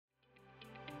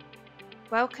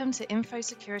Welcome to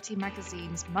Infosecurity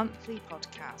Magazine's monthly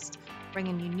podcast,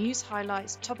 bringing you news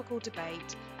highlights, topical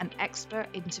debate, and expert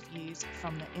interviews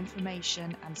from the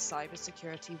information and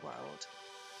cybersecurity world.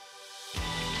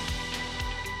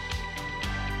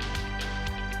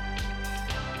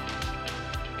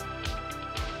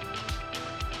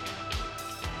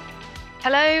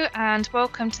 Hello and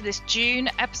welcome to this June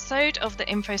episode of the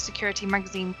Infosecurity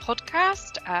Magazine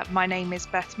podcast. My name is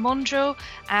Beth Mondrell,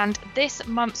 and this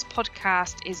month's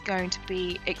podcast is going to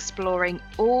be exploring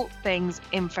all things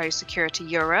Infosecurity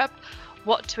Europe,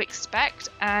 what to expect,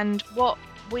 and what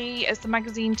we as the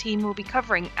magazine team will be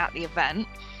covering at the event.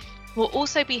 We'll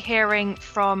also be hearing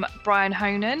from Brian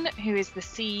Honan, who is the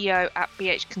CEO at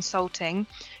BH Consulting,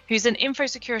 who's an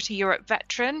Infosecurity Europe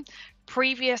veteran,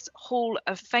 previous Hall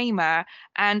of Famer,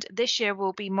 and this year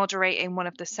will be moderating one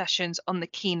of the sessions on the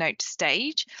keynote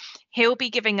stage. He'll be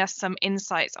giving us some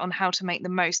insights on how to make the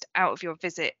most out of your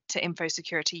visit to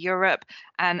Infosecurity Europe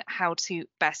and how to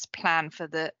best plan for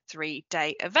the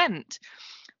 3-day event.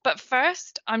 But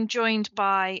first, I'm joined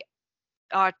by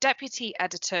our deputy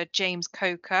editor, James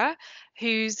Coker,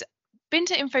 who's been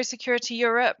to Infosecurity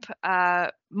Europe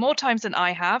more times than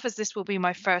I have, as this will be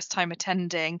my first time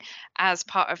attending as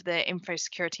part of the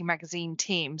Infosecurity Magazine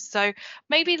team. So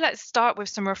maybe let's start with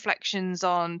some reflections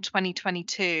on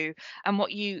 2022 and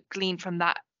what you gleaned from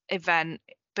that event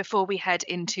before we head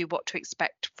into what to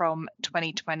expect from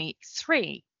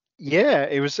 2023. Yeah,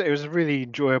 it was a really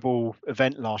enjoyable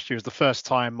event last year. It was the first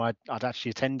time I'd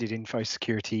actually attended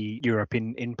Infosecurity Europe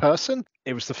in person.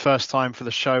 It was the first time for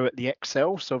the show at the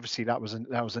Excel, so obviously that was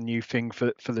a new thing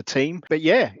for the team. But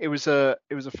yeah, it was a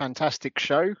fantastic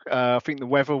show. I think the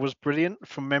weather was brilliant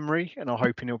from memory, and I'm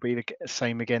hoping it'll be the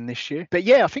same again this year. But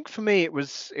yeah, I think for me it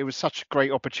was such a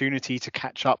great opportunity to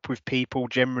catch up with people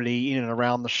generally in and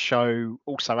around the show.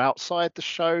 Also outside the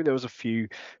show, there was a few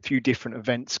different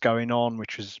events going on,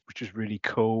 which was really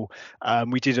cool.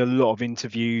 We did a lot of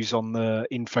interviews on the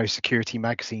Infosecurity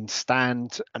Magazine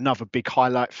stand. Another big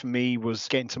highlight for me was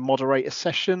getting to moderate a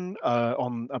session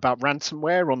on about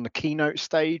ransomware on the keynote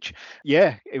stage.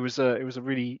 Yeah, it was a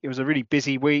really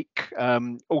busy week.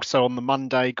 Also on the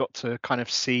Monday, got to kind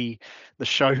of see the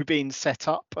show being set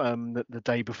up the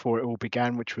day before it all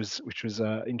began, which was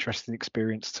an interesting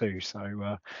experience too.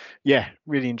 So yeah,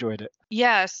 really enjoyed it.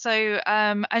 Yeah, so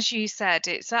as you said,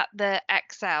 it's at the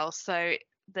XL, so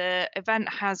the event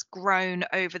has grown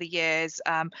over the years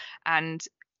and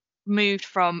moved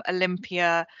from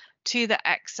Olympia to the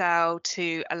XL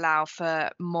to allow for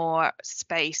more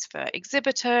space for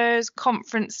exhibitors,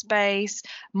 conference space,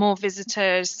 more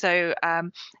visitors. So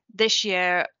this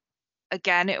year,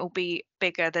 again, it will be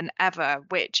bigger than ever,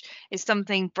 which is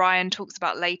something Brian talks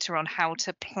about later on how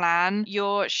to plan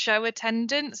your show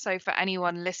attendance. So for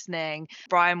anyone listening,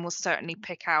 Brian will certainly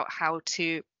pick out how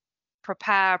to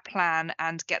prepare, plan,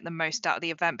 and get the most out of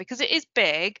the event because it is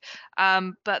big,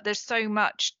 but there's so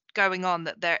much going on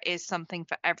that there is something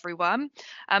for everyone.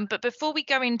 But before we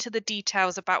go into the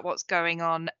details about what's going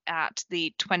on at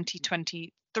the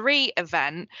 2023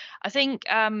 event, I think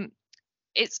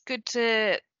it's good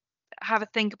to have a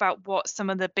think about what some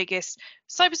of the biggest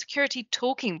cybersecurity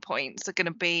talking points are going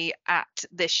to be at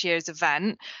this year's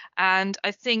event. And I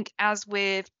think, as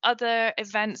with other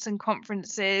events and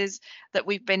conferences that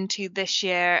we've been to this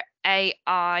year,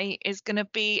 AI is going to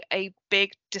be a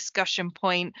big discussion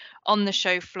point on the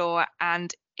show floor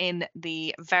and in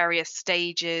the various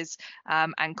stages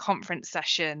and conference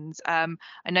sessions. I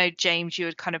know, James, you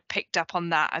had kind of picked up on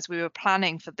that as we were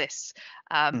planning for this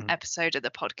episode of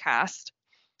the podcast.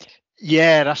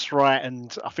 Yeah, that's right.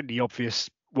 And I think the obvious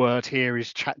word here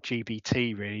is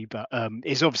ChatGPT, really, but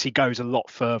it obviously goes a lot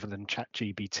further than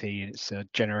ChatGPT, and it's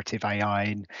generative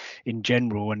AI in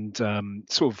general, and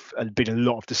sort of been a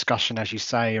lot of discussion, as you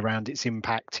say, around its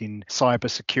impact in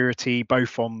cybersecurity,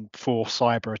 both for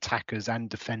cyber attackers and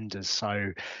defenders.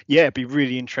 So yeah, it'd be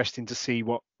really interesting to see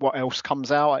what else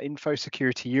comes out at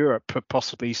Infosecurity Europe,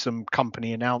 possibly some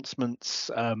company announcements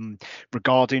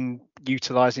regarding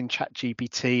utilizing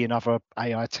ChatGPT and other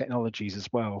AI technologies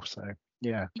as well. So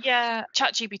yeah,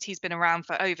 ChatGPT's been around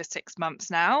for over 6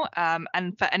 months now.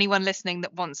 And for anyone listening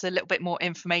that wants a little bit more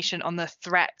information on the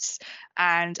threats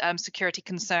and security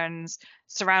concerns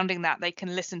surrounding that, they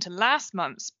can listen to last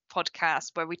month's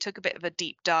podcast where we took a bit of a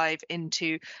deep dive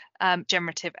into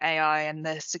generative AI and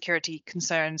the security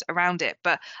concerns around it.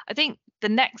 But I think the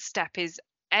next step is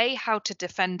A, how to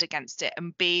defend against it,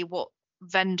 and B, what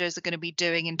vendors are going to be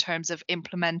doing in terms of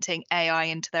implementing AI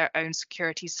into their own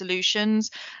security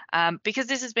solutions, because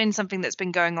this has been something that's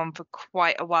been going on for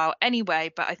quite a while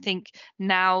anyway. But I think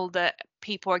now that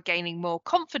people are gaining more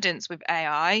confidence with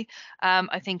AI,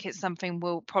 I think it's something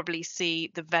we'll probably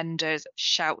see the vendors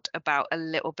shout about a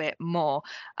little bit more.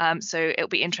 So it'll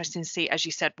be interesting to see, as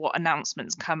you said, what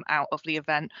announcements come out of the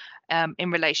event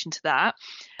in relation to that.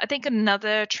 I think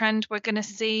another trend we're going to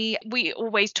see, we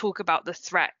always talk about the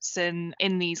threats and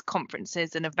in these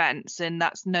conferences and events, and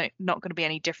that's not going to be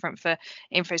any different for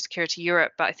Infosecurity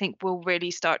Europe. But I think we'll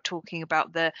really start talking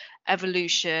about the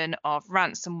evolution of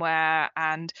ransomware,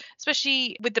 and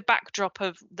especially with the backdrop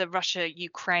of the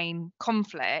Russia-Ukraine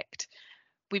conflict,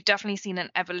 we've definitely seen an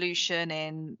evolution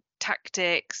in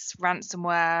tactics,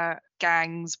 ransomware,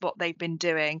 gangs, what they've been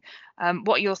doing.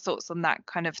 What are your thoughts on that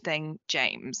kind of thing,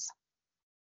 James?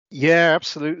 Yeah,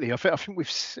 absolutely. I think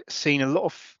we've seen a lot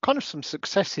of kind of some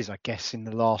successes, I guess, in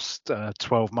the last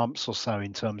 12 months or so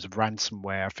in terms of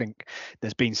ransomware. I think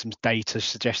there's been some data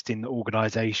suggesting that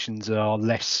organizations are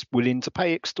less willing to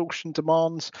pay extortion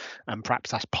demands, and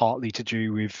perhaps that's partly to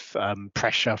do with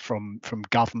pressure from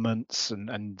governments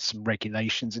and some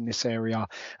regulations in this area,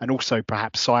 and also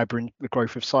perhaps the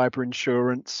growth of cyber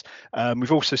insurance.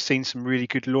 We've also seen some really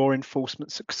good law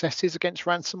enforcement successes against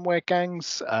ransomware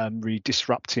gangs, really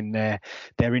disrupting their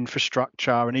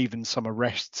infrastructure, and even some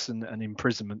arrests and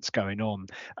imprisonments going on.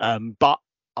 But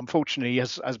unfortunately,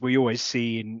 as we always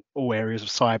see in all areas of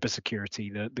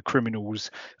cybersecurity, the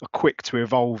criminals are quick to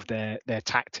evolve their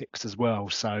tactics as well.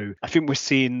 So I think we're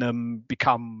seeing them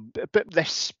become a bit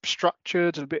less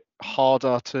structured, a bit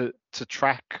harder to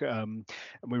track. And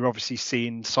we're obviously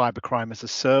seeing cybercrime as a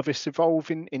service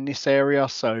evolve in this area.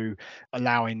 So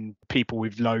allowing people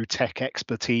with low tech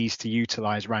expertise to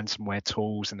utilize ransomware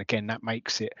tools. And again, that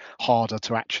makes it harder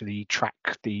to actually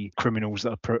track the criminals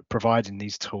that are providing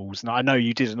these tools. And I know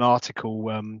you did an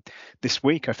article this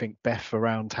week, I think, Beth,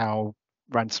 around how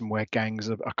ransomware gangs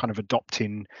are kind of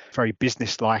adopting very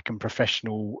business-like and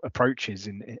professional approaches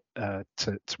to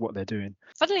what they're doing.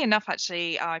 Funnily enough,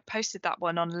 actually, I posted that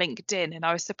one on LinkedIn and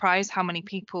I was surprised how many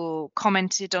people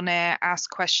commented on it, asked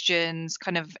questions,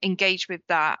 kind of engaged with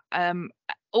that.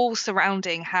 All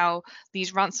surrounding how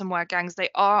these ransomware gangs, they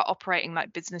are operating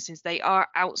like businesses, they are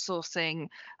outsourcing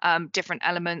different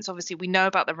elements. Obviously we know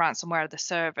about the ransomware the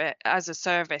service as a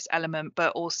service element,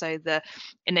 but also the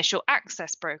initial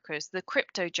access brokers, the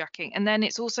crypto jacking, and then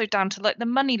it's also down to like the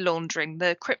money laundering,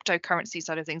 the cryptocurrency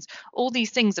side of things. All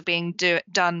these things are being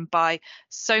done by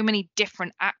so many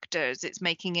different actors. It's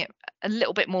making it a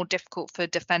little bit more difficult for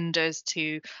defenders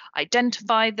to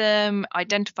identify them,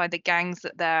 identify the gangs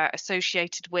that they're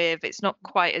associated with. It's not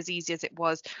quite as easy as it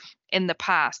was in the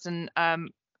past. And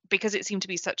because it seemed to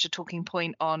be such a talking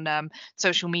point on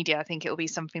social media, I think it will be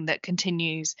something that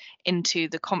continues into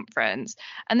the conference.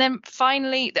 And then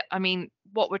finally, I mean,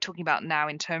 what we're talking about now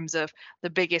in terms of the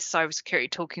biggest cybersecurity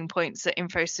talking points at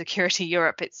Infosecurity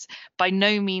Europe, it's by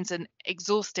no means an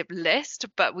exhaustive list,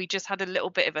 but we just had a little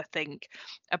bit of a think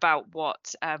about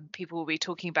what people will be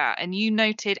talking about. And you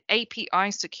noted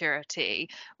API security,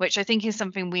 which I think is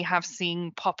something we have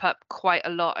seen pop up quite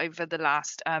a lot over the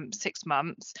last 6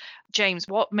 months. James,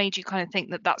 what made you kind of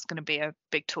think that that's going to be a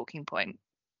big talking point?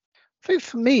 I think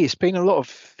for me, it's been a lot of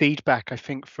feedback, I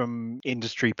think, from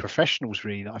industry professionals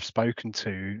really that I've spoken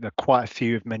to. That quite a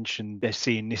few have mentioned they're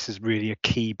seeing this as really a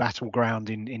key battleground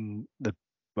in the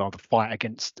fight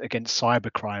against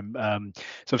cybercrime.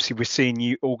 So obviously we're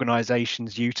seeing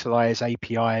organizations utilize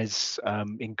APIs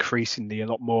increasingly a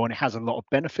lot more, and it has a lot of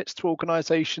benefits to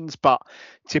organizations, but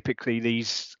typically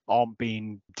these aren't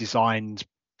being designed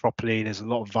properly. There's a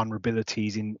lot of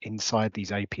vulnerabilities inside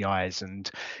these APIs, and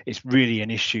it's really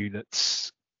an issue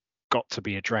that's got to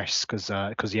be addressed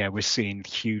because yeah, we're seeing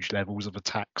huge levels of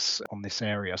attacks on this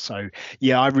area. So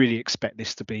yeah, I really expect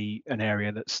this to be an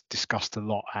area that's discussed a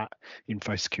lot at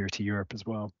Infosecurity Europe as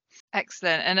well.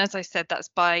 Excellent. And as I said, that's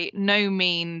by no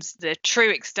means the true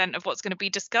extent of what's going to be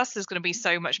discussed. There's going to be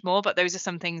so much more, but those are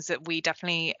some things that we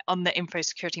definitely on the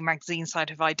Infosecurity Magazine side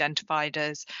have identified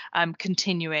as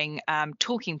continuing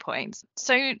talking points.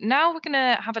 So now we're going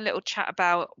to have a little chat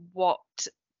about what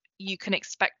you can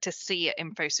expect to see at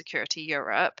Infosecurity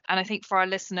Europe. And I think for our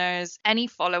listeners, any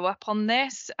follow up on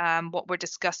this, what we're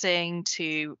discussing,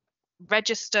 to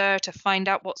register, to find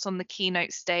out what's on the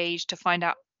keynote stage, to find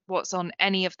out what's on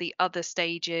any of the other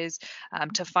stages,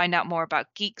 to find out more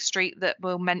about Geek Street that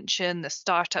we'll mention, the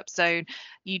Startup Zone,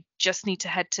 you just need to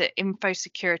head to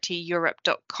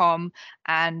infosecurityeurope.com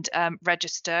and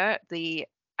register. The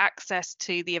access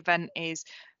to the event is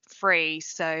free,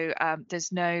 so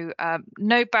there's no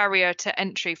barrier to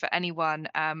entry for anyone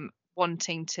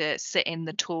wanting to sit in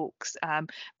the talks,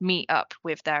 meet up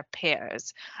with their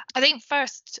peers. I think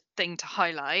first thing to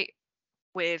highlight,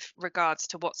 with regards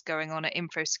to what's going on at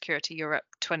Infosecurity Europe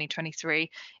 2023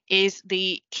 is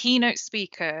the keynote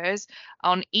speakers.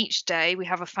 On each day, we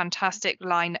have a fantastic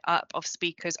lineup of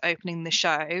speakers opening the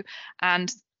show.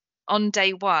 And on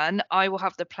day one, I will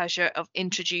have the pleasure of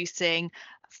introducing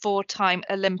four-time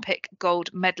Olympic gold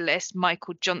medalist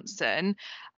Michael Johnson.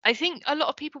 I think a lot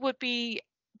of people would be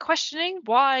questioning,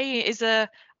 why is a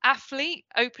athlete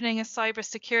opening a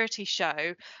cybersecurity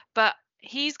show? But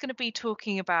he's going to be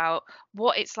talking about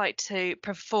what it's like to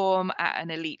perform at an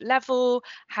elite level,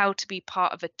 how to be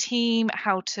part of a team,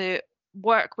 how to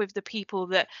work with the people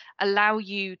that allow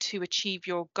you to achieve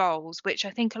your goals, which I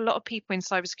think a lot of people in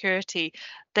cybersecurity,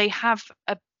 they have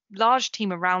a large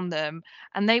team around them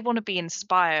and they want to be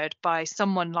inspired by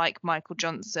someone like Michael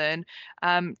Johnson,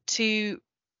 to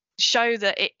show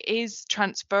that it is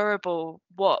transferable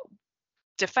what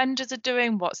defenders are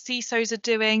doing, what CISOs are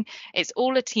doing. It's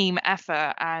all a team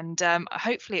effort, and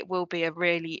hopefully, it will be a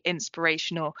really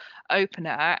inspirational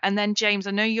opener. And then, James,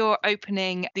 I know you're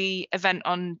opening the event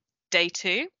on day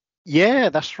two. Yeah,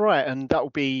 that's right, and that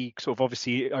will be sort of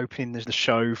obviously opening the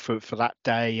show for that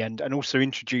day, and also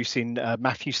introducing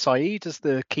Matthew Saeed as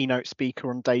the keynote speaker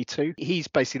on day two. He's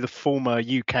basically the former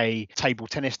UK table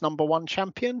tennis number one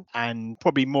champion, and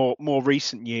probably more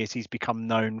recent years he's become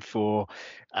known for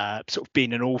sort of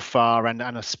being an author and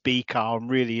a speaker,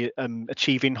 and really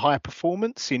achieving high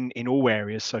performance in all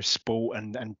areas, so sport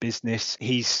and business.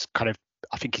 He's kind of,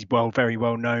 I think he's very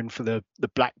well known for the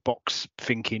black box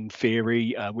thinking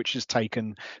theory, which has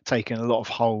taken a lot of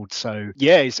hold. So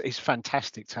yeah, it's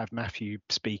fantastic to have Matthew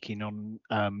speaking on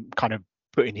kind of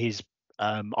putting his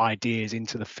ideas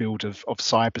into the field of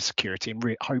cybersecurity,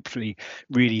 and hopefully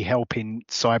really helping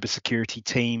cybersecurity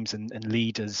teams and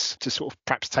leaders to sort of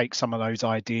perhaps take some of those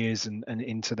ideas and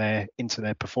into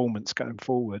their performance going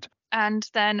forward. And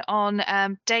then on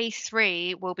day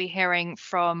three, we'll be hearing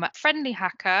from friendly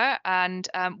hacker and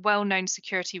well-known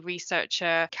security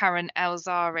researcher Karen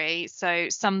Elzari. So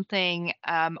something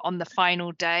on the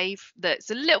final day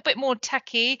that's a little bit more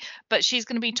techie, but she's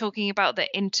going to be talking about the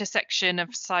intersection of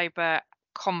cyber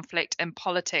conflict and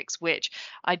politics, which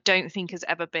I don't think has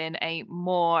ever been a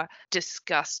more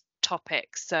discussed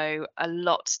topic. So a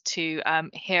lot to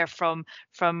hear from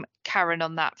Karen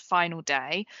on that final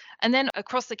day. And then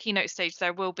across the keynote stage,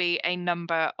 there will be a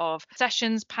number of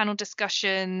sessions, panel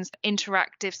discussions,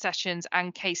 interactive sessions,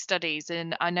 and case studies.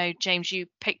 And I know, James, you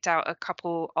picked out a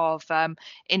couple of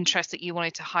interests that you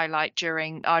wanted to highlight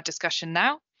during our discussion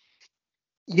now.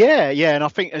 Yeah, and I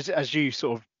think as you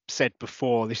sort of said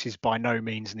before, this is by no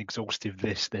means an exhaustive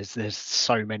list. There's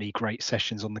so many great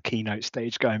sessions on the keynote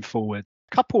stage going forward.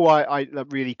 Couple that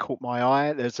really caught my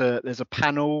eye. There's a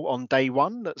panel on day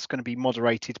one that's going to be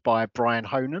moderated by Brian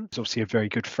Honan, who's obviously a very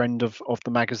good friend of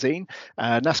the magazine,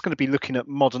 and that's going to be looking at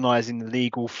modernising the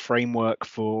legal framework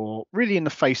for really in the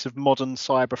face of modern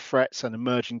cyber threats and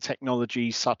emerging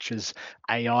technologies such as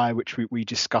AI, which we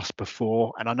discussed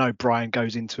before. And I know Brian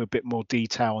goes into a bit more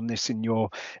detail on this in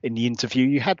the interview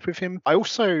you had with him. I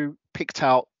also picked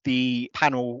out the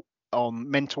panel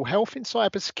on mental health in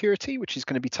cybersecurity, which is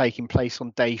going to be taking place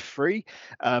on day three.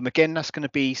 Again, that's going to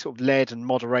be sort of led and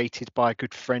moderated by a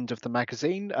good friend of the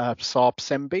magazine, Saab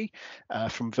Sembi,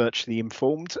 from Virtually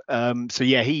Informed. So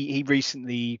yeah, he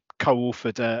recently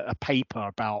co-authored a paper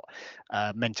about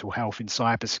mental health in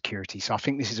cybersecurity. So I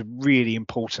think this is a really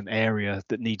important area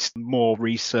that needs more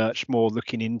research, more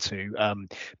looking into,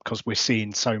 because we're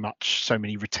seeing so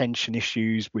many retention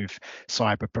issues with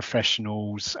cyber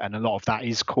professionals, and a lot of that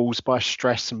is caused by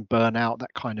stress and burnout,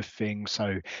 that kind of thing.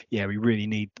 So yeah, we really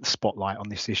need the spotlight on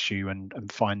this issue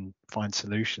and find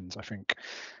solutions, I think.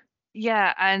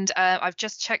 Yeah, and I've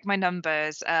just checked my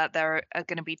numbers. There are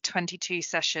going to be 22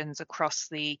 sessions across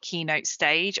the keynote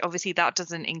stage. Obviously, that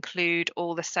doesn't include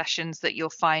all the sessions that you'll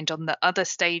find on the other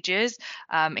stages,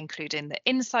 including the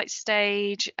insight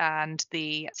stage and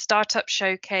the startup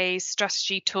showcase,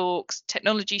 strategy talks,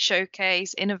 technology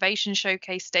showcase, innovation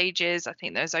showcase stages. I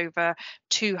think there's over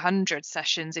 200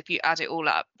 sessions if you add it all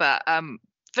up. But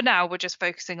for now, we're just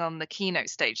focusing on the keynote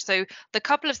stage. So the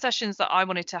couple of sessions that I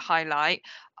wanted to highlight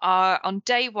are on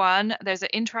day one, there's an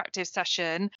interactive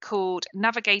session called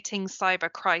Navigating Cyber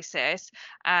Crisis,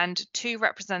 and two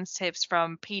representatives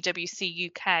from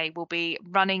PwC UK will be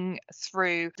running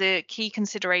through the key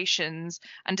considerations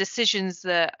and decisions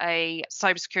that a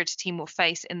cybersecurity team will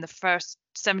face in the first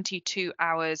 72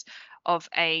 hours of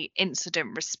a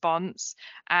incident response,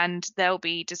 and they'll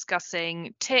be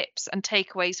discussing tips and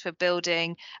takeaways for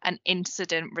building an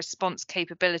incident response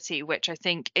capability, which I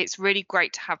think it's really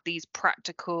great to have these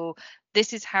practical,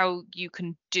 this is how you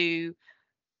can do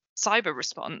cyber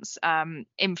response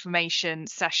information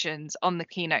sessions on the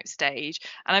keynote stage.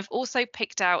 And I've also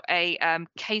picked out a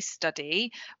case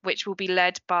study which will be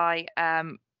led by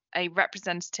a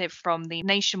representative from the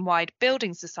Nationwide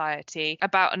Building Society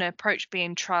about an approach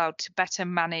being trialed to better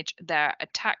manage their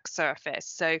attack surface.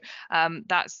 So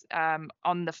that's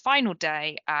on the final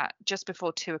day at just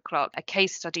before 2 o'clock, a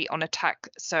case study on attack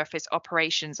surface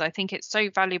operations. I think it's so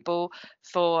valuable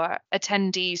for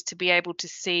attendees to be able to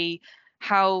see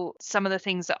how some of the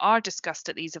things that are discussed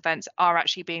at these events are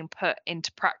actually being put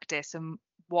into practice and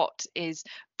what is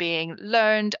being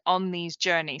learned on these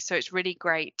journeys. So it's really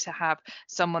great to have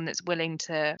someone that's willing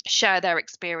to share their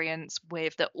experience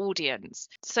with the audience.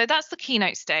 So that's the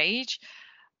keynote stage.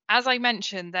 As I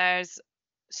mentioned, there's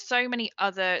so many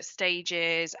other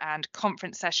stages and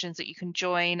conference sessions that you can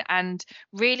join, and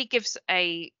really gives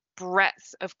a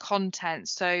breadth of content.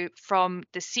 So from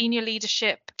the senior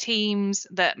leadership teams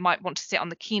that might want to sit on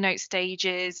the keynote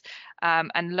stages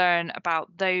and learn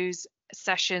about those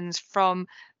sessions, from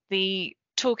the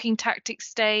talking tactics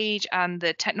stage and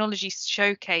the technology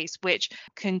showcase, which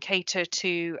can cater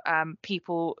to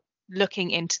people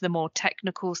looking into the more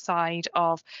technical side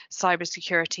of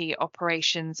cybersecurity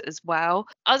operations as well.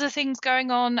 Other things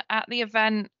going on at the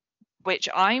event, which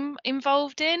I'm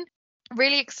involved in.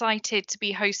 Really excited to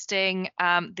be hosting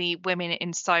the Women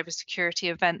in Cybersecurity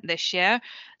event this year.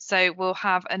 So we'll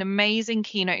have an amazing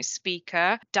keynote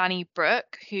speaker, Danny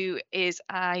Brooke, who is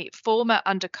a former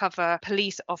undercover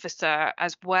police officer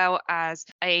as well as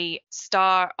a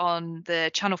star on the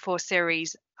Channel 4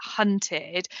 series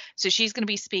Hunted. So she's going to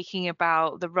be speaking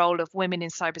about the role of women in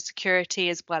cybersecurity,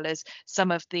 as well as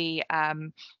some of the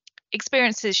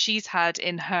experiences she's had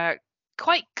in her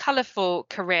quite colourful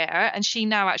career, and she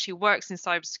now actually works in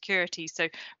cybersecurity. So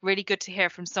really good to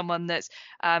hear from someone that's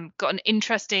got an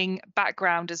interesting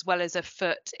background as well as a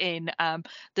foot in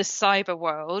the cyber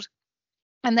world.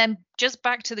 And then just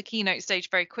back to the keynote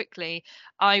stage very quickly,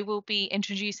 I will be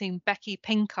introducing Becky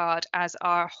Pinkard as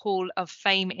our Hall of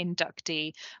Fame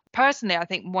inductee. Personally, I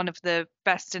think one of the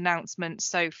best announcements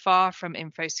so far from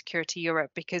Infosecurity Europe,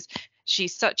 because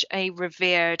she's such a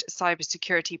revered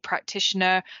cybersecurity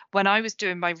practitioner. When I was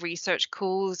doing my research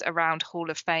calls around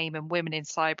Hall of Fame and women in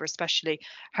cyber especially,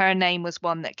 her name was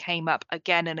one that came up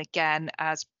again and again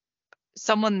as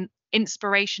someone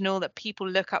inspirational that people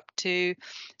look up to,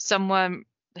 someone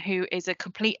who is a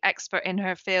complete expert in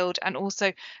her field, and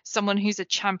also someone who's a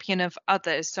champion of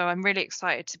others. So I'm really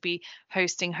excited to be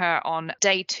hosting her on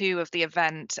day 2 of the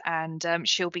event, and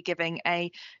she'll be giving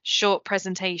a short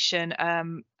presentation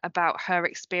about her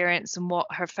experience and what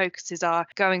her focuses are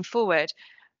going forward.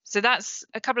 So that's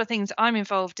a couple of things I'm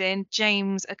involved in.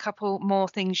 James, a couple more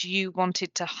things you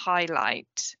wanted to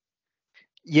highlight.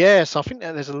 Yes, I think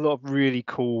that there's a lot of really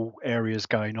cool areas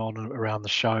going on around the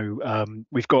show.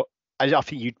 We've got, I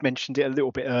think you mentioned it a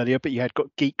little bit earlier, but you had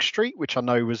got Geek Street, which I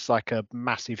know was like a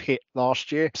massive hit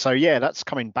last year. So yeah, that's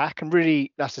coming back, and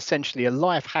really that's essentially a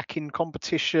live hacking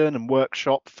competition and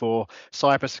workshop for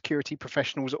cybersecurity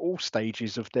professionals at all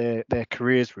stages of their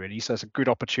careers, really. So it's a good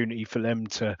opportunity for them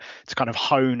to kind of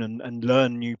hone and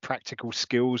learn new practical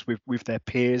skills with their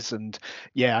peers. And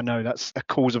yeah, I know that's a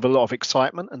cause of a lot of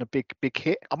excitement and a big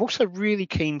hit. I'm also really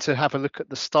keen to have a look at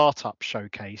the startup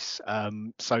showcase.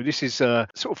 So this is sort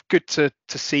of good to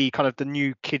see kind of the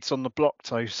new kids on the block,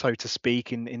 so to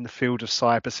speak, in the field of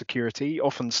cybersecurity.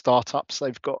 Often startups,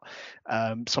 they've got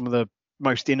some of the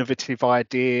most innovative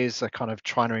ideas, are kind of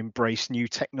trying to embrace new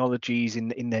technologies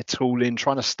in their tooling,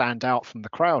 trying to stand out from the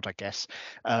crowd, I guess.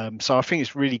 So I think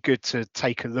it's really good to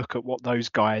take a look at what those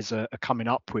guys are coming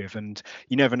up with. And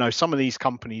you never know, some of these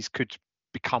companies could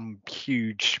become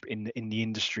huge in the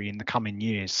industry in the coming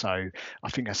years. So I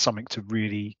think that's something to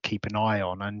really keep an eye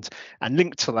on. And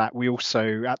linked to that, we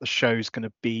also at the show is going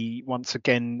to be once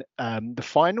again the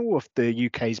final of the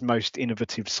UK's most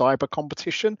innovative cyber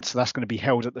competition. So that's going to be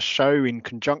held at the show in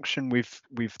conjunction with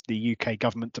the UK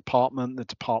government department, the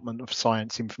Department of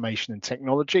Science, Information and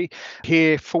Technology.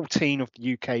 Here, 14 of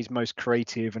the UK's most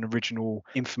creative and original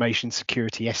information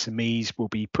security SMEs will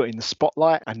be put in the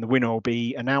spotlight, and the winner will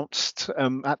be announced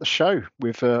at the show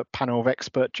with a panel of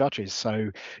expert judges.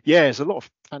 So yeah, there's a lot of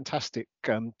fantastic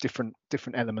different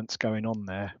elements going on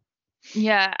there.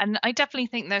 Yeah, and I definitely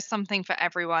think there's something for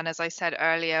everyone, as I said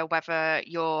earlier, whether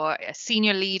you're a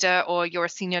senior leader or you're a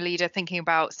senior leader thinking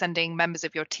about sending members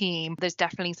of your team, there's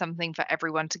definitely something for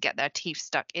everyone to get their teeth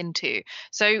stuck into.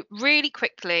 So really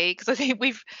quickly, because I think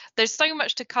there's so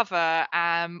much to cover,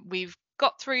 we've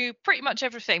got through pretty much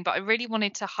everything, but I really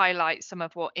wanted to highlight some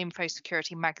of what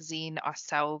Infosecurity Magazine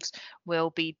ourselves will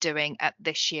be doing at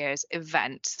this year's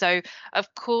event. So,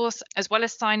 of course, as well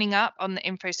as signing up on the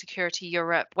Infosecurity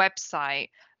Europe website,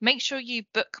 make sure you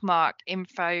bookmark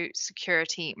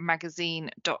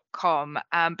infosecuritymagazine.com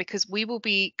because we will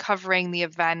be covering the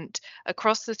event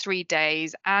across the 3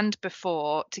 days and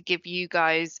before to give you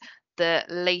guys the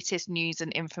latest news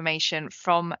and information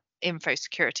from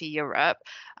Infosecurity Europe.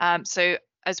 So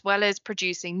as well as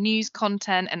producing news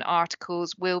content and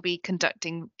articles, we'll be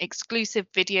conducting exclusive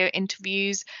video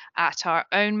interviews at our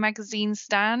own magazine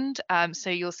stand. So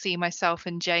you'll see myself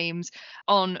and James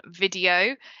on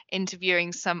video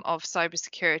interviewing some of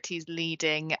cybersecurity's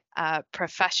leading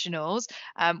professionals.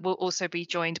 We'll also be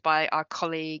joined by our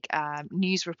colleague,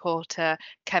 news reporter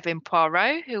Kevin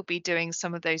Poirot, who'll be doing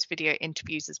some of those video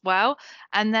interviews as well.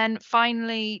 And then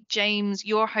finally, James,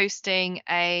 you're hosting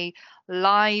a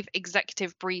live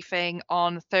executive briefing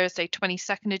on Thursday,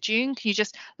 22nd of June. Can you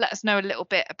just let us know a little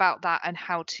bit about that and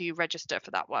how to register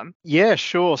for that one? Yeah,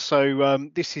 sure. So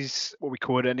this is what we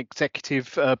call an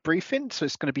executive briefing. So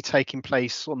it's going to be taking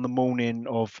place on the morning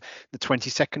of the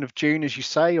 22nd of June, as you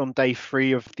say, on day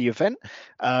 3 of the event.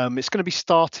 It's going to be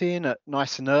starting at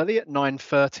nice and early at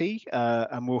 9:30,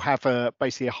 and we'll have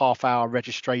basically a half-hour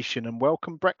registration and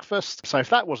welcome breakfast. So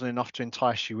if that wasn't enough to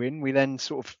entice you in, we then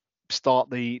sort of start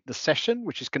the session,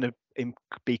 which is going to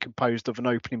be composed of an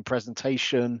opening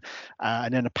presentation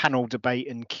and then a panel debate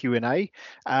and Q&A.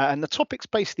 And the topic's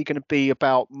basically going to be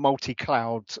about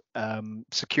multi-cloud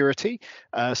security.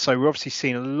 So we're obviously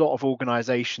seeing a lot of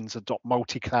organizations adopt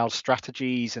multi-cloud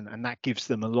strategies, and that gives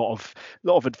them a lot of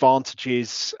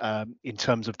advantages in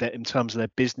terms of their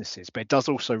businesses. But it does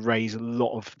also raise a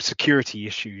lot of security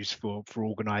issues for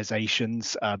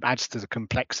organizations, adds to the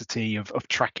complexity of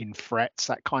tracking threats,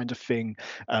 that kind of thing.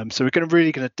 So we're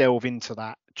really going to delve into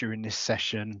that during this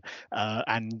session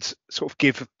and sort of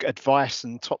give advice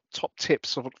and top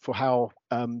tips for how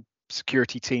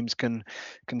security teams can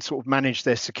sort of manage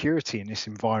their security in this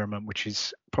environment, which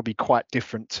is probably quite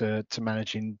different to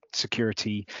managing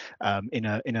security in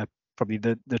a probably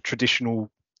the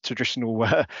traditional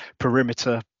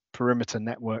perimeter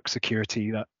network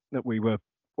security that we were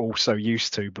also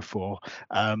used to before.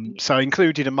 So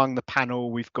included among the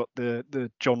panel, we've got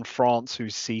the John France,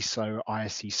 who's CISO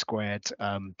ISE Squared.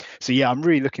 So yeah, I'm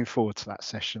really looking forward to that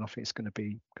session. I think it's going to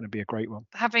be a great one.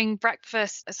 Having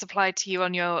breakfast supplied to you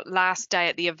on your last day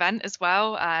at the event as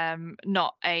well,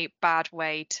 not a bad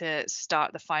way to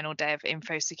start the final day of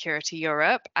Infosecurity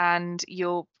Europe. And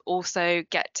you'll also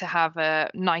get to have a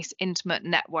nice intimate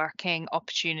networking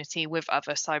opportunity with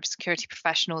other cybersecurity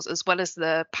professionals as well as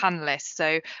the panelists.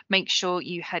 So make sure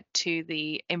you head to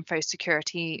the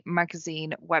Infosecurity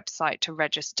Magazine website to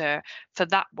register for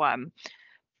that one.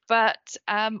 But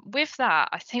with that,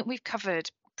 I think we've covered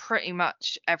pretty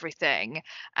much everything.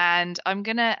 And I'm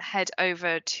going to head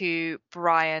over to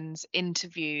Brian's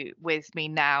interview with me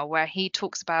now, where he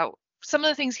talks about some of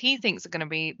the things he thinks are going to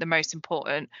be the most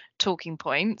important talking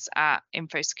points at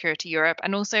Infosecurity Europe,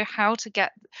 and also how to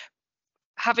get,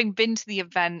 having been to the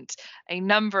event a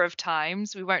number of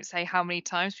times, we won't say how many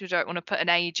times, we don't want to put an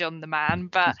age on the man,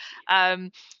 but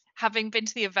having been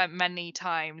to the event many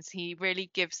times, he really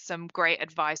gives some great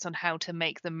advice on how to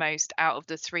make the most out of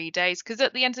the 3 days. Because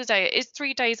at the end of the day, it is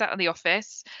 3 days out of the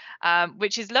office,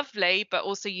 which is lovely, but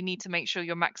also you need to make sure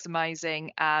you're maximizing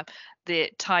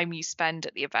the time you spend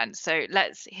at the event. So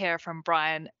let's hear from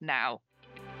Brian now.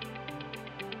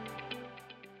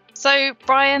 So,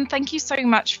 Brian, thank you so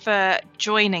much for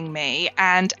joining me.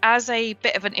 And as a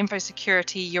bit of an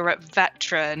Infosecurity Europe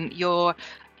veteran, you're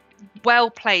well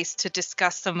placed to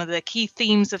discuss some of the key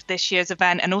themes of this year's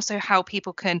event and also how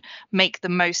people can make the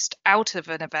most out of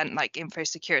an event like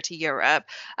Infosecurity Europe.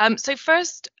 So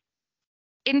first,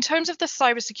 in terms of the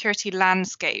cybersecurity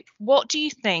landscape, what do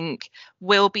you think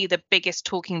will be the biggest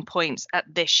talking points at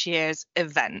this year's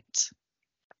event?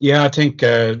 Yeah, I think,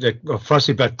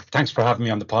 firstly, but thanks for having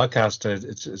me on the podcast.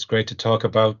 It's great to talk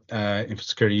about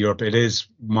Infosecurity Europe. It is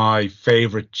my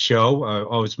favorite show. I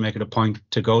always make it a point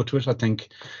to go to it. I think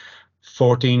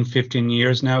 14, 15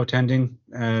 years now attending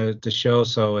the show.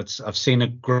 So I've seen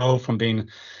it grow from being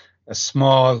a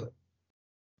small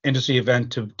industry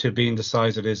event to being the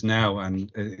size it is now,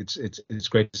 and it's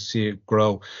great to see it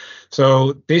grow.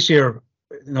 So this year,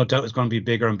 no doubt, is going to be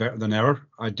bigger and better than ever.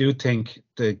 I do think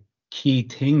the key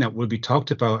thing that will be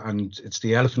talked about, and it's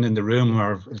the elephant in the room,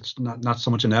 or it's not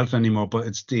so much an elephant anymore, but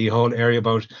it's the whole area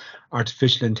about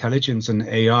artificial intelligence and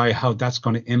AI, how that's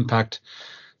going to impact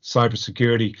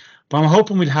cybersecurity. But I'm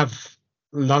hoping we'll have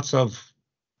lots of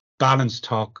balanced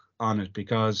talk on it,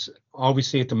 because all we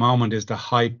see at the moment is the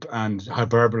hype and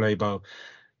hyperbole about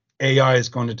AI is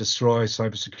going to destroy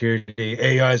cybersecurity.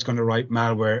 AI is going to write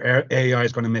malware. AI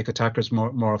is going to make attackers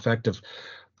more effective.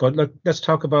 But look, let's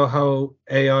talk about how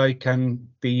AI can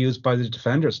be used by the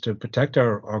defenders to protect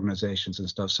our organizations and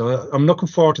stuff. So I'm looking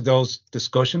forward to those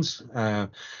discussions.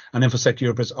 And InfoSec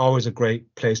Europe is always a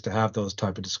great place to have those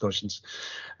type of discussions.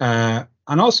 And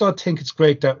also, I think it's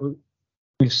great that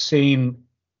we've seen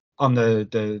on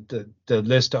the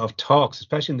list of talks,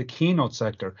 especially in the keynote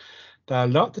sector, that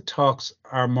a lot of the talks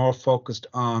are more focused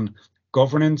on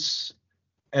governance,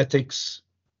 ethics,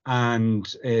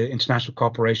 and international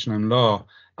cooperation and law,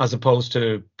 as opposed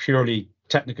to purely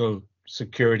technical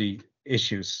security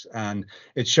issues. And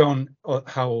it's shown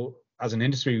how, as an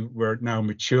industry, we're now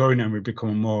maturing and we're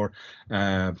becoming more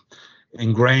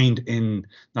ingrained in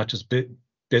not just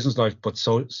business life, but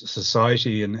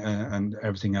society and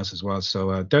everything else as well.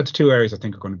 So they're the two areas I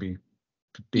think are going to be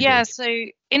Yeah, big. so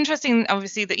interesting,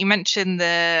 obviously, that you mentioned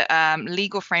the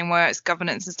legal frameworks,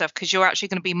 governance and stuff, because you're actually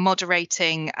going to be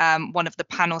moderating one of the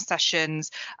panel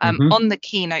sessions on the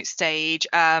keynote stage,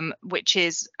 which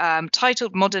is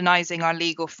titled Modernizing Our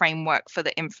Legal Framework for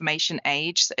the Information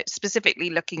Age, so it's specifically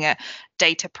looking at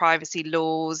data privacy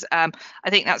laws. I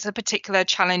think that's a particular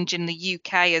challenge in the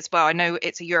UK as well. I know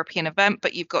it's a European event,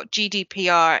 but you've got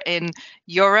GDPR in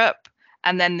Europe,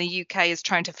 and then the UK is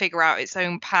trying to figure out its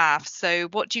own path. So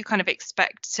what do you kind of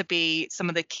expect to be some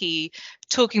of the key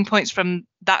talking points from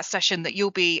that session that you'll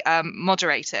be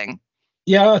moderating?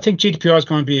 Yeah, I think GDPR is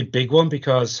going to be a big one,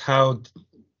 because how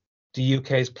the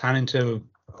UK is planning to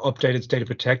update its data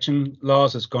protection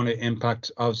laws is going to impact,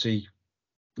 obviously,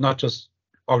 not just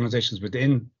organizations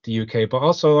within the UK, but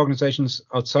also organizations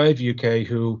outside the UK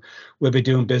who will be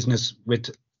doing business with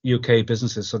UK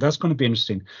businesses. So that's going to be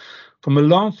interesting. From a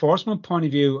law enforcement point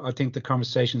of view, I think the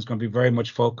conversation is going to be very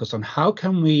much focused on how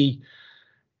can we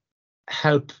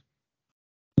help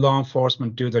law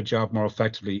enforcement do their job more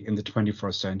effectively in the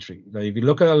 21st century. Now, if you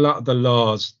look at a lot of the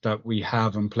laws that we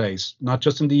have in place, not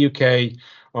just in the UK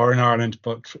or in Ireland,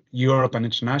 but Europe and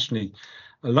internationally,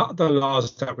 a lot of the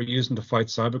laws that we're using to fight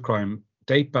cybercrime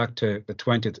date back to the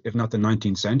 20th, if not the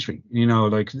 19th century. You know,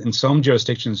 like in some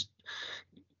jurisdictions,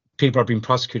 people are being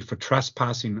prosecuted for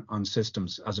trespassing on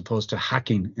systems as opposed to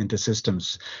hacking into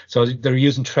systems. So they're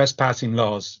using trespassing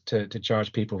laws to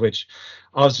charge people, which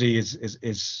obviously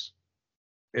is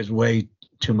way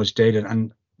too much data.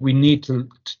 And we need to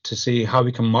see how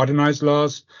we can modernize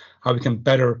laws, how we can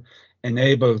better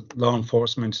enable law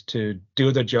enforcement to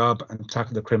do their job and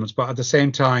tackle the criminals, but at the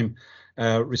same time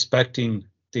respecting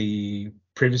the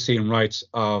privacy and rights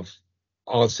of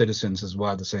all citizens as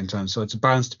well at the same time. So it's a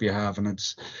balance to be have, and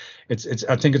it's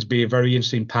I think it's be a very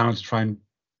interesting panel to try and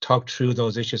talk through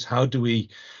those issues. How do we,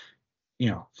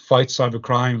 fight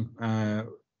cybercrime,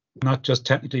 not just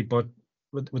technically, but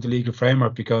with the legal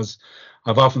framework? Because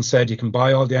I've often said you can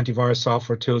buy all the antivirus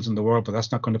software tools in the world, but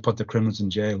that's not going to put the criminals in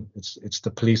jail. It's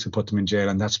the police who put them in jail,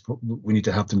 and we need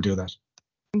to help them do that.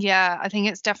 Yeah, I think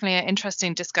it's definitely an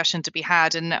interesting discussion to be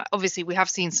had. And obviously, we have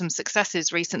seen some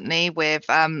successes recently with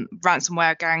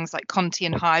ransomware gangs like Conti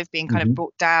and Hive being kind of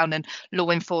brought down, and law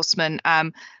enforcement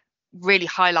really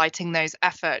highlighting those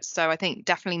efforts. So I think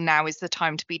definitely now is the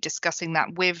time to be discussing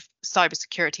that with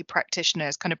cybersecurity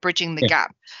practitioners, kind of bridging the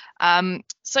gap.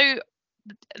 So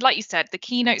like you said, the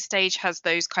keynote stage has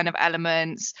those kind of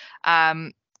elements.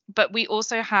 But we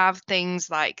also have things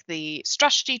like the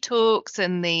strategy talks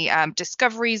and the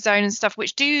discovery zone and stuff,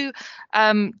 which do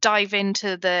dive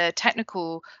into the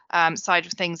technical side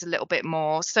of things a little bit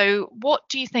more. So what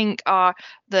do you think are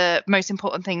the most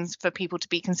important things for people to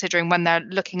be considering when they're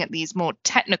looking at these more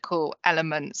technical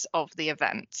elements of the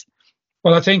event?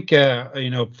 Well, I think,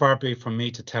 far be it from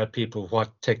me to tell people what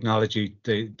technology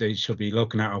they should be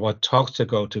looking at or what talks to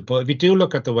go to. But if you do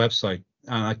look at the website,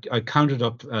 and I counted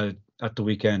up at the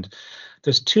weekend,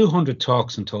 there's 200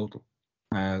 talks in total.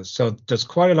 So there's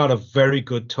quite a lot of very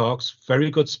good talks,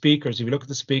 very good speakers. If you look at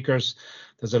the speakers,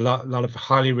 there's a lot of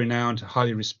highly renowned,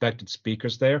 highly respected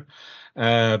speakers there.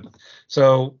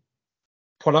 So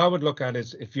what I would look at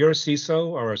is, if you're a CISO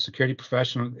or a security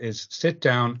professional, is sit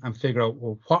down and figure out,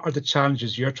 well, what are the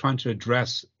challenges you're trying to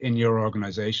address in your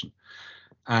organization?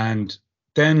 And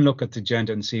then look at the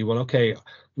agenda and see, well, okay,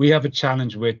 we have a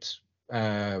challenge with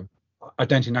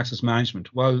identity and access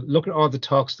management. Well, look at all the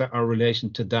talks that are in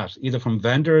relation to that, either from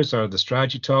vendors or the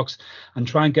strategy talks, and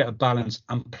try and get a balance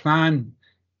and plan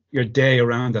your day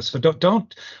around that. So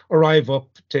don't arrive up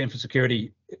to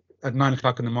Infosecurity at 9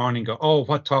 o'clock in the morning and go, oh,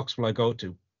 what talks will I go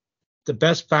to? The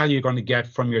best value you're going to get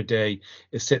from your day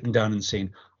is sitting down and saying,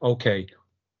 okay,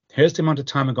 here's the amount of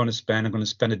time I'm going to spend. I'm going to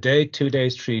spend a day, 2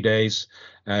 days, 3 days.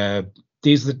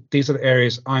 These are the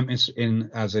areas I'm interested in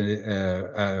as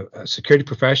a security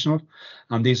professional,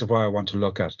 and these are what I want to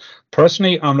look at.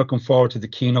 Personally, I'm looking forward to the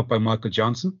keynote by Michael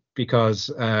Johnson, because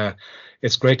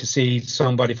it's great to see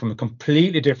somebody from a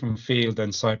completely different field than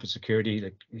cybersecurity.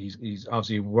 Like he's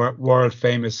obviously a world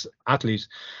famous athlete.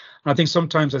 And I think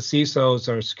sometimes as CISOs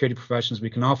or security professionals, we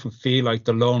can often feel like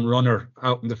the lone runner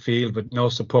out in the field with no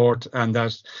support, and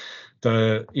that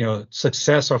the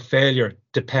success or failure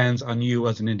depends on you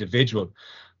as an individual.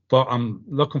 But I'm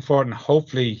looking forward, and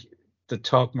hopefully the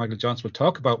talk Michael Johnson will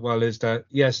talk about is that,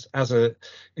 yes, as an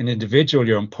individual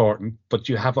you're important, but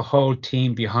you have a whole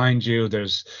team behind you.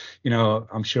 There's,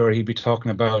 I'm sure he'd be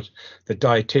talking about the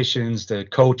dietitians, the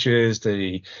coaches,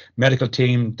 the medical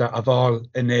team that have all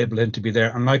enabled him to be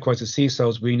there. And likewise, as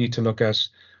CISOs, we need to look at,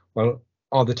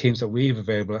 all the teams that we have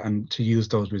available and to use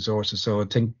those resources. So I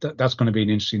think that's going to be an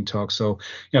interesting talk. So,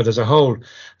 there's a whole,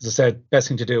 as I said, best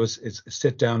thing to do is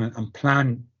sit down and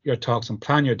plan your talks and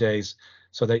plan your days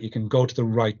so that you can go to the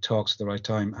right talks at the right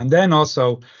time. And then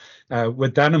also,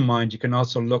 with that in mind, you can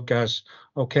also look at,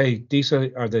 okay, these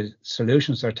are the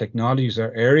solutions, or technologies,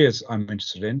 or areas I'm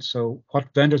interested in. So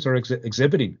what vendors are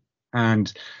exhibiting?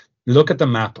 And look at the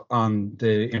map on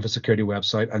the Infosecurity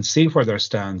website and see where their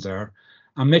stands are,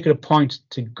 and make it a point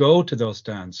to go to those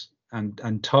stands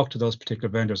and talk to those particular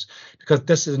vendors, because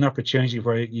this is an opportunity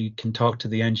where you can talk to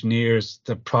the engineers,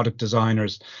 the product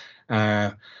designers,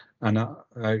 and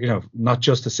not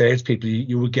just the salespeople.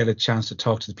 You will get a chance to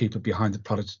talk to the people behind the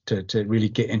product to really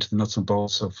get into the nuts and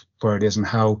bolts of where it is and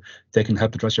how they can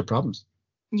help address your problems.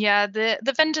 Yeah,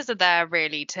 the vendors are there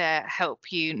really to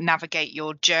help you navigate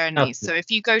your journey. Absolutely. So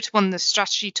if you go to one of the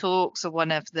strategy talks or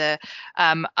one of the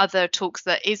other talks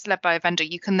that is led by a vendor,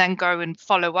 you can then go and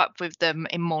follow up with them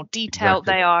in more detail.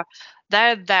 Exactly.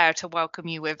 They're there to welcome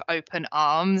you with open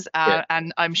arms, Yeah.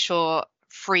 and I'm sure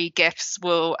free gifts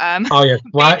will Oh yeah,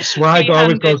 swag be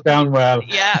always handed. goes down well.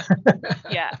 Yeah,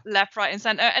 left, right, and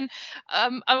center. And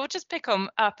I will just pick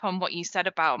up on what you said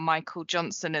about Michael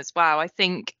Johnson as well. I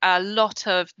think a lot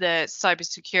of the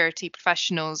cybersecurity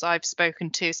professionals I've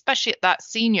spoken to, especially at that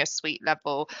senior suite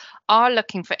level, are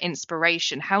looking for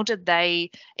inspiration. How do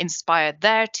they inspire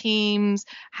their teams?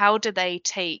 How do they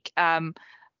take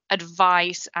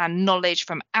advice and knowledge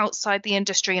from outside the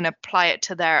industry and apply it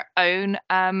to their own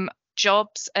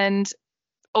jobs and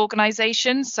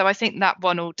organizations? So I think that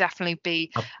one will definitely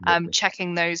be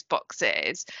checking those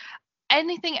boxes.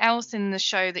 Anything else in the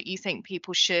show that you think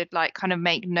people should kind of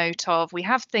make note of? We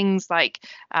have things like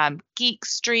Geek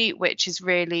Street, which is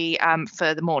really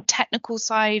for the more technical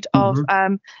side of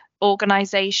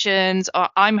organizations. Or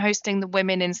I'm hosting the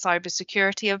Women in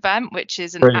Cybersecurity event, which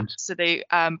is an Brilliant. absolute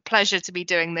pleasure to be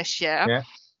doing this year.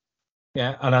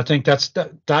 Yeah, and I think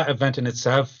that event in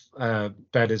itself,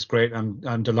 Beth, is great.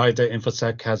 I'm delighted that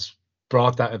InfoSec has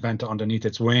brought that event underneath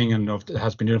its wing and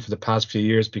has been doing it for the past few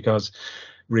years, because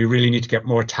we really need to get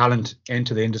more talent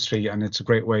into the industry, and it's a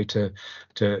great way to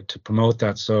promote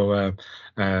that. So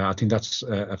I think that's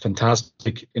a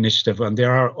fantastic initiative. And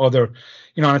there are other,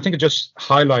 and I think it just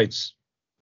highlights,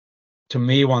 to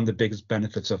me, one of the biggest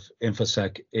benefits of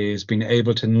InfoSec is being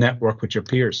able to network with your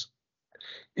peers.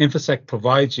 Infosec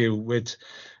provides you with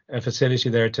a facility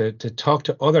there to talk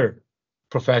to other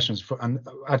professions and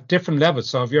at different levels.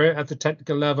 So if you're at the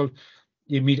technical level,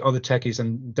 you meet other techies,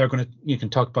 and you can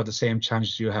talk about the same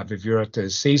challenges you have. If you're at the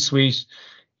C-suite,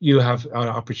 you have an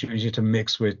opportunity to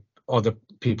mix with other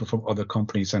people from other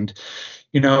companies. And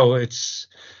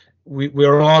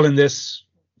we're all in this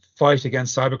fight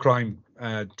against cybercrime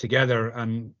together,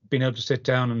 and being able to sit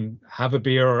down and have a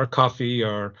beer or a coffee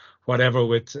or whatever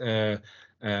with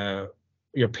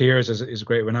your peers is a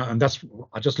great one. And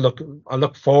I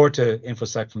look forward to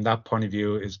InfoSec from that point of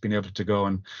view, is being able to go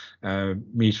and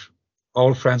meet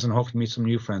old friends and hopefully meet some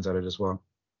new friends at it as well.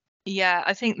 Yeah,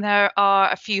 I think there are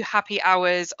a few happy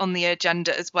hours on the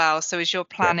agenda as well. So as you're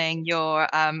planning your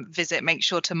visit, make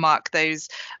sure to mark those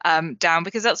down,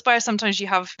 because that's where sometimes you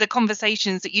have the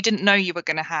conversations that you didn't know you were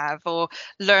going to have, or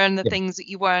learn the things that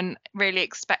you weren't really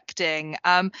expecting.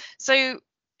 So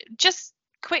just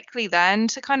quickly then,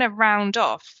 to kind of round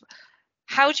off,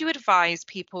 how do you advise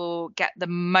people get the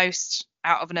most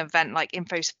out of an event like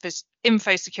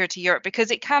Infosecurity Europe? Because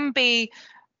it can be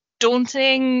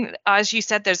daunting. As you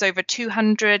said, there's over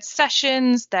 200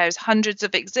 sessions, there's hundreds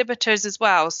of exhibitors as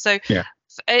well. So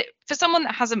for someone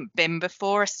that hasn't been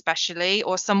before, especially,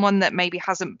 or someone that maybe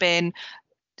hasn't been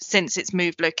since it's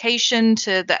moved location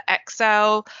to the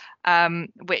XL,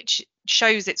 which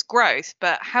shows its growth.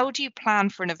 But how do you plan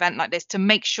for an event like this to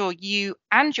make sure you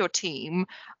and your team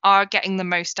are getting the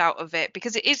most out of it?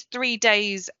 Because it is 3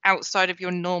 days outside of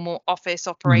your normal office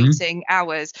operating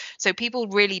hours. So people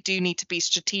really do need to be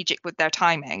strategic with their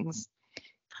timings.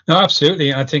 No,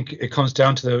 absolutely. I think it comes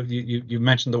down to you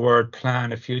mentioned the word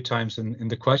plan a few times in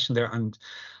the question there. And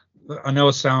I know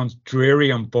it sounds dreary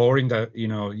and boring that,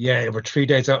 we're 3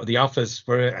 days out of the office.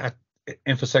 We're at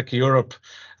Infosec Europe.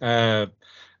 There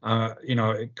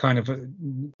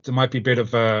might be a bit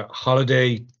of a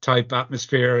holiday type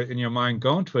atmosphere in your mind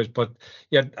going to it, but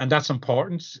yeah, and that's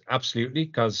important, absolutely,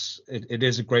 because it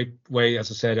is a great way,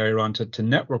 as I said earlier on, to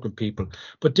network with people.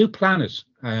 But do plan it.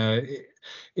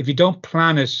 If you don't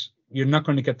plan it, you're not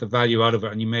going to get the value out of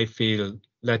it, and you may feel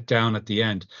let down at the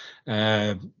end,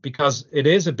 because it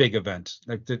is a big event.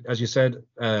 Like as you said,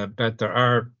 Beth, there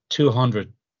are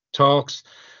 200 talks,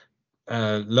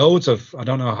 loads of, I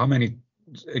don't know how many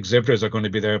exhibitors are going to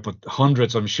be there, but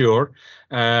hundreds, I'm sure.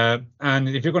 And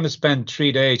if you're going to spend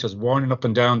 3 days just wandering up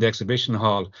and down the exhibition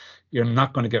hall, you're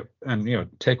not going to get, and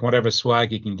take whatever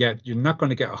swag you can get, you're not going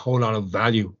to get a whole lot of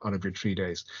value out of your 3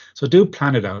 days. So do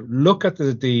plan it out. Look at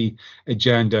the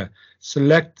agenda,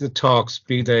 select the talks,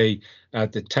 be they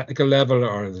at the technical level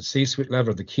or the C-suite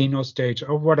level, or the keynote stage,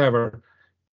 or whatever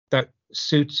that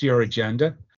suits your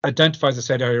agenda. Identify, as I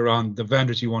said earlier on, the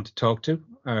vendors you want to talk to,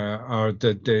 or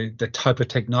the type of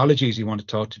technologies you want to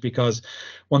talk to, because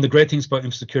one of the great things about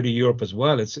Infosecurity Europe as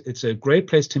well, it's a great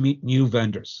place to meet new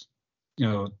vendors,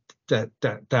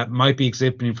 that might be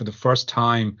exhibiting for the first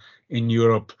time in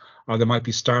Europe, or there might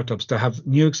be startups that have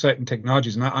new exciting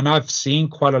technologies. And I've seen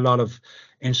quite a lot of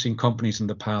interesting companies in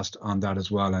the past on that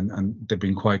as well, and they've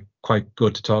been quite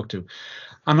good to talk to.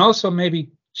 And also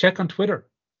maybe check on Twitter,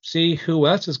 see who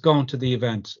else is going to the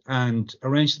event and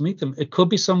arrange to meet them. It could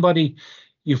be somebody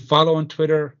you follow on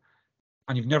Twitter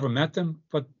and you've never met them,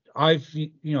 but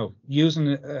using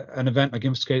an event like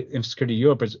Infosecurity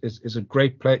Europe is a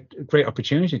great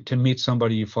opportunity to meet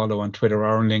somebody you follow on Twitter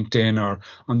or on LinkedIn or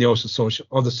on the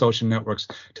other social networks,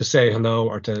 to say hello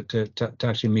or to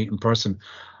actually meet in person,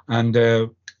 and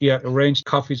arrange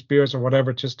coffees, beers, or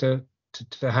whatever, just to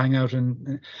hang out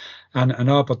and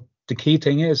all. But the key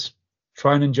thing is,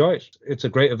 try and enjoy it. It's a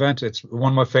great event. It's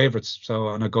one of my favorites.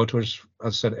 And I go to it, as I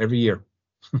said, every year.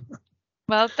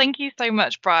 Well, thank you so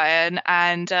much, Brian.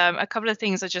 And a couple of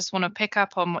things I just want to pick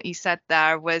up on what you said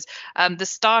there was the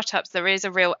startups. There is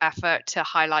a real effort to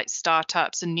highlight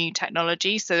startups and new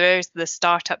technology. So there's the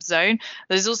startup zone.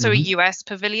 There's also a US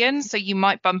pavilion. So you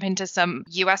might bump into some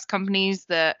US companies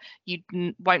that you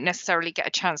won't necessarily get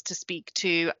a chance to speak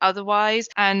to otherwise.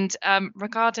 And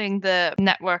regarding the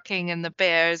networking and the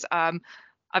beers,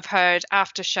 I've heard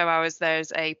after show hours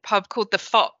there's a pub called the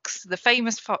Fox, the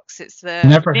famous Fox. It's the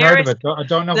Never nearest, heard of it. I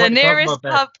don't know the what you're nearest talking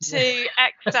about, pub to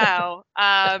Excel.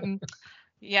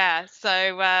 Yeah,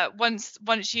 so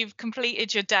once you've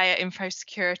completed your day at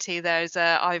Infosecurity, there's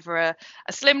either a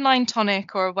slimline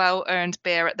tonic or a well-earned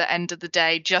beer at the end of the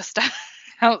day, just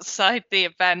outside the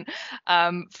event,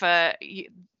 for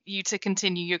you to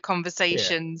continue your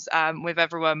conversations with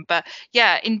everyone. But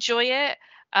yeah, enjoy it,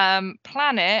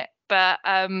 plan it. But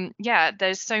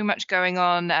there's so much going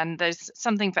on and there's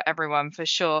something for everyone for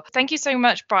sure. Thank you so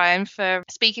much, Brian, for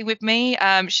speaking with me,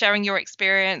 sharing your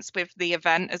experience with the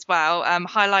event as well,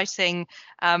 highlighting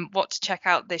what to check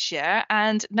out this year.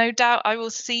 And no doubt I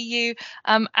will see you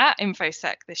at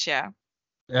Infosec this year.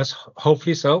 Yes,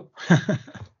 hopefully so.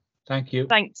 Thank you.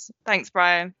 Thanks,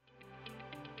 Brian.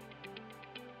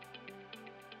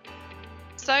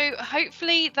 So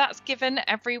hopefully that's given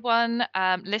everyone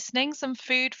listening some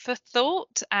food for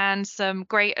thought and some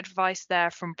great advice there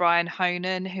from Brian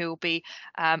Honan, who will be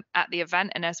at the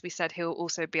event. And as we said, he'll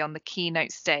also be on the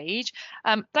keynote stage.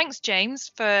 Thanks,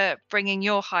 James, for bringing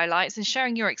your highlights and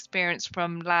sharing your experience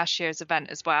from last year's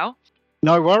event as well.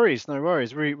 No worries.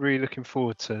 Really looking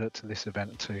forward to this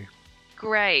event too.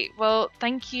 Great. Well,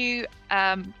 thank you,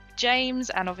 James,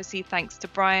 and obviously thanks to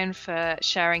Brian for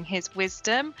sharing his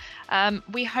wisdom.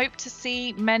 We hope to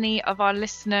see many of our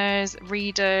listeners,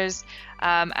 readers,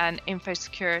 and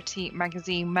Infosecurity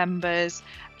Magazine members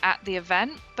at the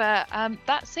event. But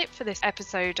that's it for this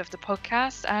episode of the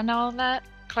podcast, and I'll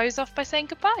close off by saying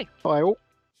goodbye. Bye all.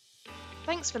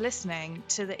 Thanks for listening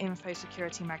to the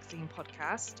Infosecurity Magazine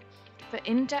podcast. For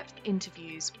in-depth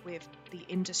interviews with the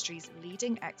industry's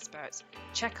leading experts,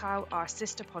 check out our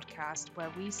sister podcast where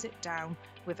we sit down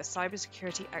with a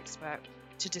cybersecurity expert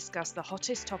to discuss the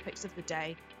hottest topics of the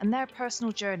day and their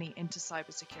personal journey into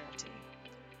cybersecurity.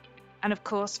 And of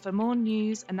course, for more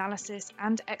news, analysis,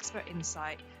 and expert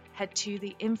insight, head to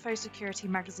the Infosecurity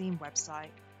Magazine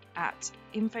website at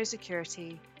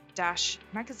infosecurity.co.uk.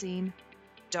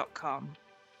 infosecurity-magazine.com.